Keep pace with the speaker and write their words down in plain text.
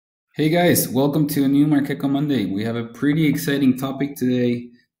Hey guys, welcome to a new Markeko Monday. We have a pretty exciting topic today.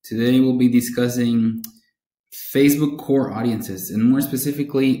 Today we'll be discussing Facebook core audiences, and more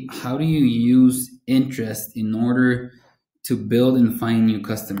specifically, how do you use interest in order to build and find new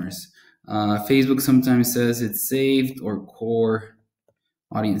customers? Facebook sometimes says it's saved or core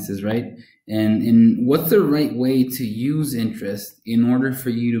audiences, right? And what's the right way to use interest in order for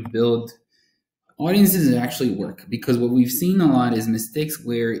you to build audiences actually work? Because what we've seen a lot is mistakes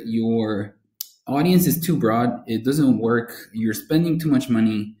where your audience is too broad, it doesn't work, you're spending too much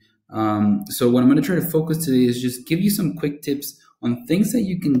money. So what I'm going to try to focus today is just give you some quick tips on things that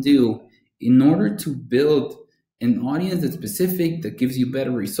you can do in order to build an audience that's specific, that gives you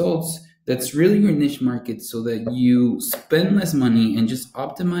better results, that's really your niche market, so that you spend less money and just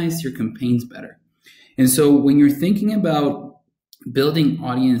optimize your campaigns better. And so when you're thinking about building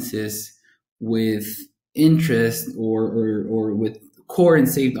audiences with interest or with core and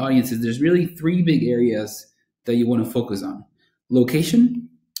saved audiences, there's really three big areas that you want to focus on: location,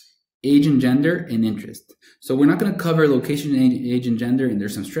 age and gender, and interest. So we're not going to cover location, age and gender, and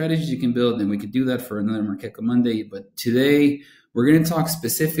there's some strategies you can build, and we could do that for another Markeko Monday. But today we're going to talk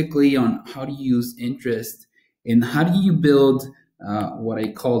specifically on how to use interest and how do you build what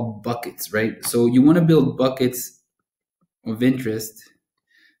I call buckets, right? So you want to build buckets of interest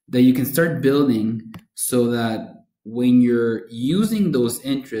that you can start building, so that when you're using those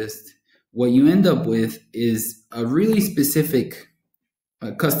interests, what you end up with is a really specific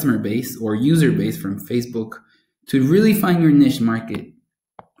customer base or user base from Facebook to really find your niche market,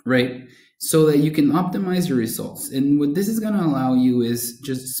 right? So that you can optimize your results. And what this is going to allow you is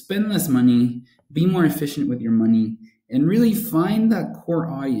just spend less money, be more efficient with your money, and really find that core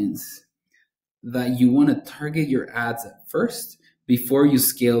audience that you want to target your ads at first before you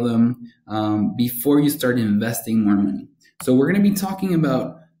scale them, before you start investing more money. So we're going to be talking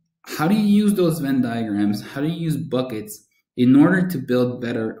about how do you use those Venn diagrams, how do you use buckets in order to build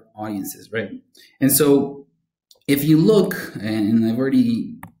better audiences, right? And so if you look, and I've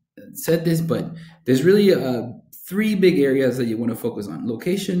already said this, but there's really three big areas that you want to focus on: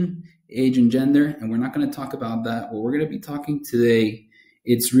 location, age, and gender. And we're not going to talk about that. What we're going to be talking today,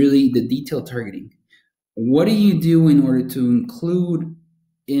 it's really the detailed targeting. What do you do in order to include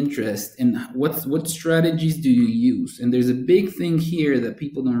interest, and what strategies do you use? And there's a big thing here that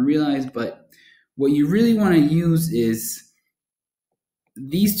people don't realize, but what you really want to use is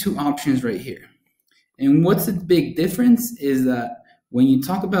these two options right here. And what's the big difference is that when you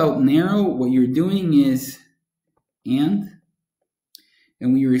talk about narrow, what you're doing is and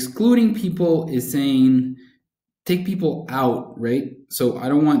when you're excluding people is saying take people out, right? So I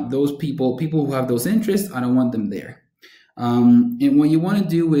don't want those people who have those interests, I don't want them there. And what you want to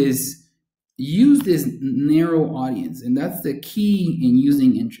do is use this narrow audience. And that's the key in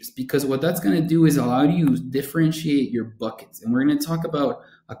using interest, because what that's going to do is allow you to differentiate your buckets. And we're going to talk about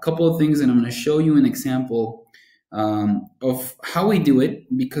a couple of things, and I'm going to show you an example of how we do it.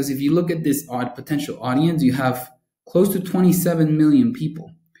 Because if you look at this potential audience, you have close to 27 million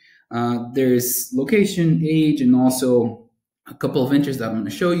people. There's location, age, and also a couple of interests that I'm going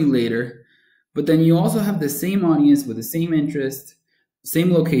to show you later. But then you also have the same audience with the same interest,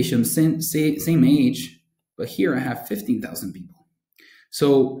 same location, same age. But here I have 15,000 people.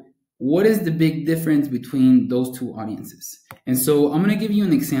 So what is the big difference between those two audiences? And so I'm going to give you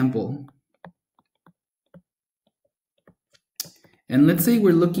an example. And let's say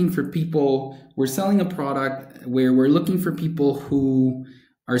we're looking for people, we're selling a product where we're looking for people who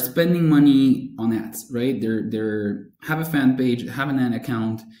are spending money on ads, right? They're have a fan page, have an ad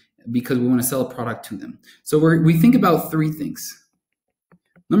account, because we want to sell a product to them. So we think about three things.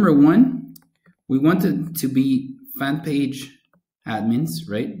 Number one, we want to be fan page admins,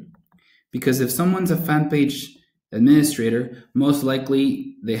 right? Because if someone's a fan page administrator, most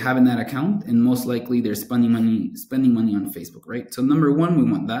likely they have an ad account, and most likely they're spending money on Facebook, right? So number one,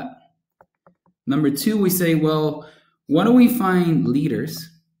 we want that. Number two, we say, well, why don't we find leaders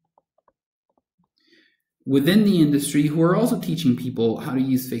within the industry who are also teaching people how to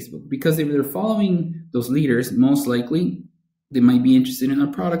use Facebook? Because if they're following those leaders, most likely they might be interested in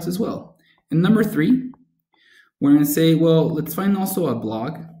our products as well. And number three, we're going to say, well, let's find also a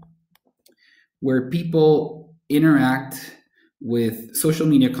blog where people interact with social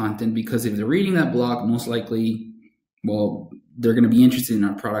media content, because if they're reading that blog, most likely, well, they're going to be interested in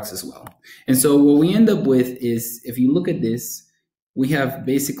our products as well. And so what we end up with is, if you look at this, we have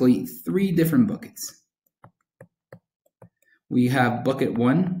basically three different buckets. We have bucket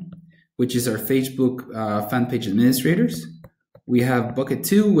one, which is our Facebook fan page administrators. We have bucket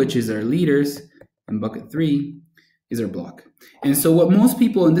two, which is our leaders, and bucket three is our blog. And so what most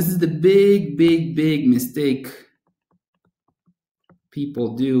people, and this is the big mistake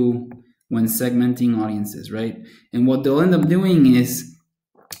people do when segmenting audiences, right? And what they'll end up doing is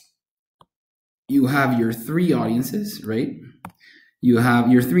you have your three audiences, right? You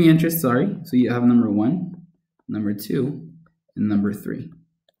have your three interests, sorry. So you have number 1, number 2, and number 3.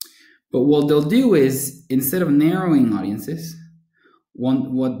 But what they'll do is, instead of narrowing audiences,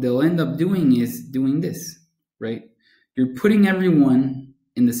 what they'll end up doing is doing this, right? You're putting everyone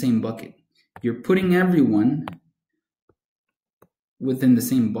in the same bucket. You're putting everyone within the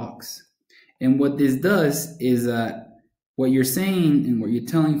same box. And what this does is that what you're saying and what you're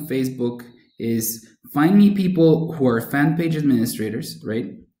telling Facebook is, find me people who are fan page administrators,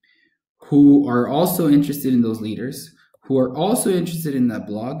 right? Who are also interested in those leaders, who are also interested in that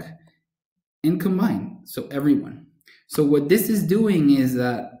blog, and combine. So everyone. So what this is doing is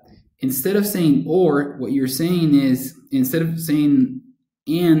that instead of saying or, what you're saying is, instead of saying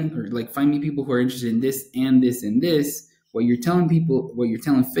and, or like find me people who are interested in this and this and this, what you're telling people, what you're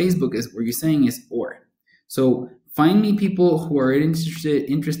telling Facebook is, what you're saying is or. So find me people who are interested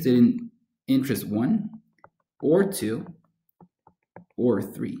in interest 1 or 2 or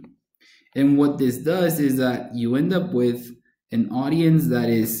 3. And what this does is that you end up with an audience that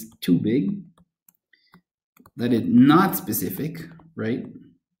is too big, that is not specific, right?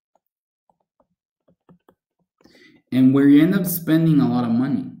 And where you end up spending a lot of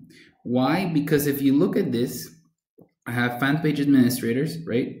money. Why? Because if you look at this, I have fan page administrators,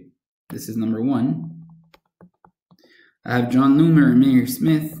 right? This is number 1. I have John Loomer and Mary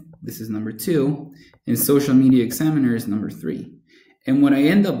Smith. This is number 2. And social media examiner is number 3. And what I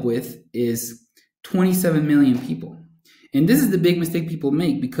end up with is 27 million people. And this is the big mistake people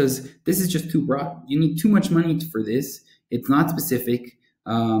make, because this is just too broad. You need too much money for this. It's not specific,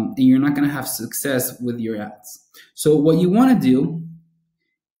 and you're not going to have success with your ads. So what you want to do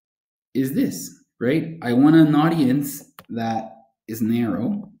is this, right? I want an audience that is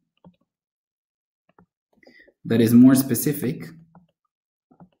narrow, that is more specific,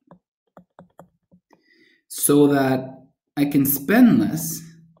 so that I can spend less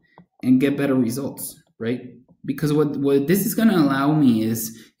and get better results, right? Because what this is going to allow me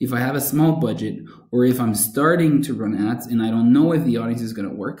is, if I have a small budget, or if I'm starting to run ads and I don't know if the audience is going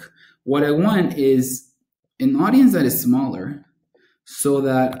to work, what I want is an audience that is smaller, so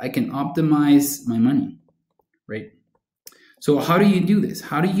that I can optimize my money, right? So how do you do this?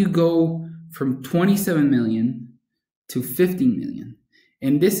 How do you go from 27 million to 15 million?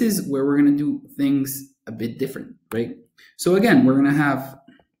 And this is where we're going to do things a bit different, right? So again, we're going to have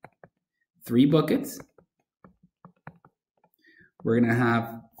 3 buckets. We're going to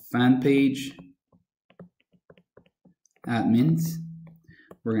have fan page admins.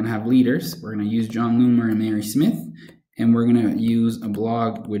 We're going to have leaders. We're going to use John Loomer and Mary Smith. And we're going to use a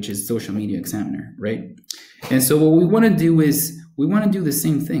blog, which is Social Media Examiner, right? And so what we want to do is, we want to do the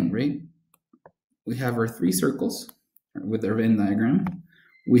same thing, right? We have our 3 circles with our Venn diagram.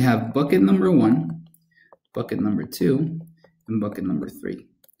 We have bucket number 1, bucket number 2, and bucket number 3.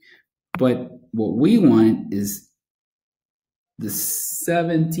 But what we want is the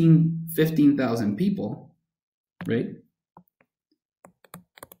 15,000 people, right,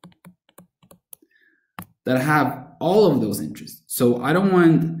 that have all of those interests. So I don't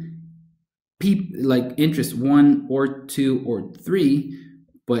want people like interest 1 or 2 or 3,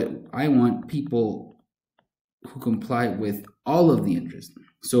 but I want people who comply with all of the interests.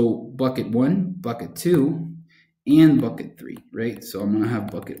 So bucket 1, bucket 2, and bucket 3, right? So I'm going to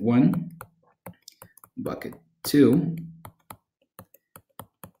have bucket 1, bucket 2,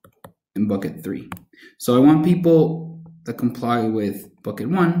 and bucket 3. So I want people that comply with bucket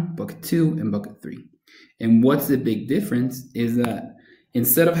 1, bucket 2, and bucket 3. And what's the big difference is that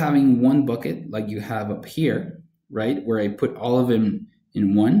instead of having one bucket like you have up here, right, where I put all of them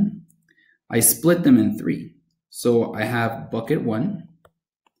in 1, I split them in 3. So I have bucket 1,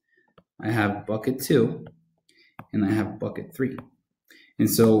 I have bucket 2, and I have bucket 3. And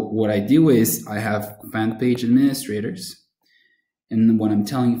so what I do is I have fan page administrators. And what I'm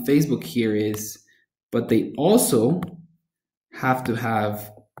telling Facebook here is, but they also have to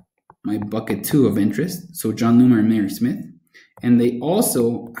have my bucket 2 of interest, so John Loomer and Mary Smith, and they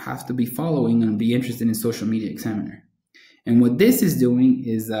also have to be following and be interested in Social Media Examiner. And what this is doing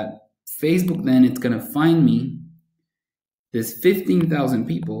is that Facebook then, it's going to find me this 15,000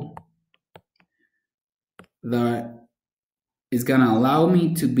 people that is going to allow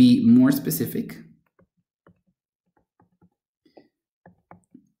me to be more specific.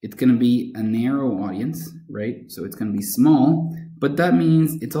 It's going to be a narrow audience, right? So it's going to be small, but that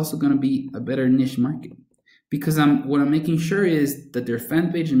means it's also going to be a better niche market, because what I'm making sure is that their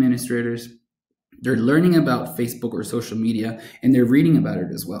fan page administrators, they're learning about Facebook or social media, and they're reading about it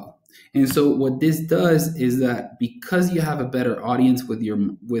as well. And so what this does is that because you have a better audience with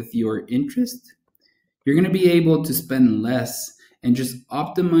your interest, you're going to be able to spend less and just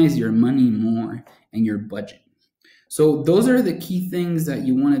optimize your money more and your budget. So those are the key things that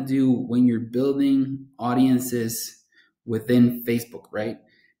you want to do when you're building audiences within Facebook, right?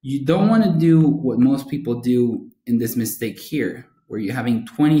 You don't want to do what most people do in this mistake here, where you're having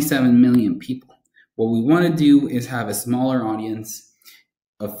 27 million people. What we want to do is have a smaller audience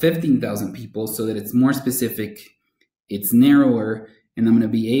of 15,000 people so that it's more specific, it's narrower, and I'm going to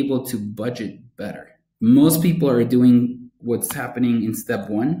be able to budget better. Most people are doing what's happening in step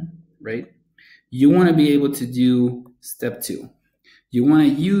 1, right? You want to be able to do step 2. You want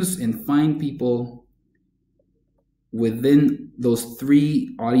to use and find people within those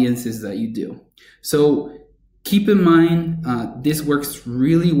 3 audiences that you do. So keep in mind, this works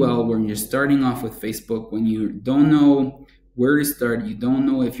really well when you're starting off with Facebook, when you don't know where to start, you don't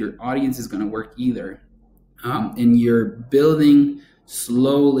know if your audience is going to work either, and you're building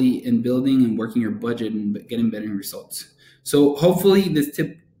slowly and building and working your budget and getting better results. So hopefully this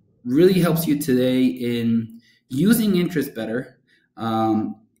tip really helps you today in using interest better,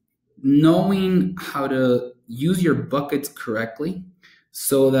 knowing how to use your buckets correctly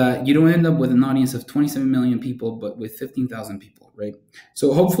so that you don't end up with an audience of 27 million people, but with 15,000 people, right?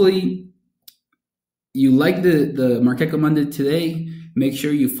 So hopefully you like the Markeko Monday today. Make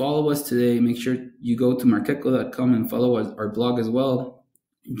sure you follow us today. Make sure you go to markeko.com and follow our blog as well.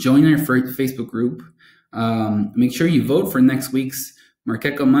 Join our Facebook group. Make sure you vote for next week's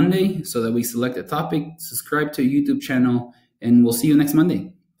Markeko Monday so that we select a topic. Subscribe to our YouTube channel, and we'll see you next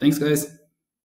Monday. Thanks, guys.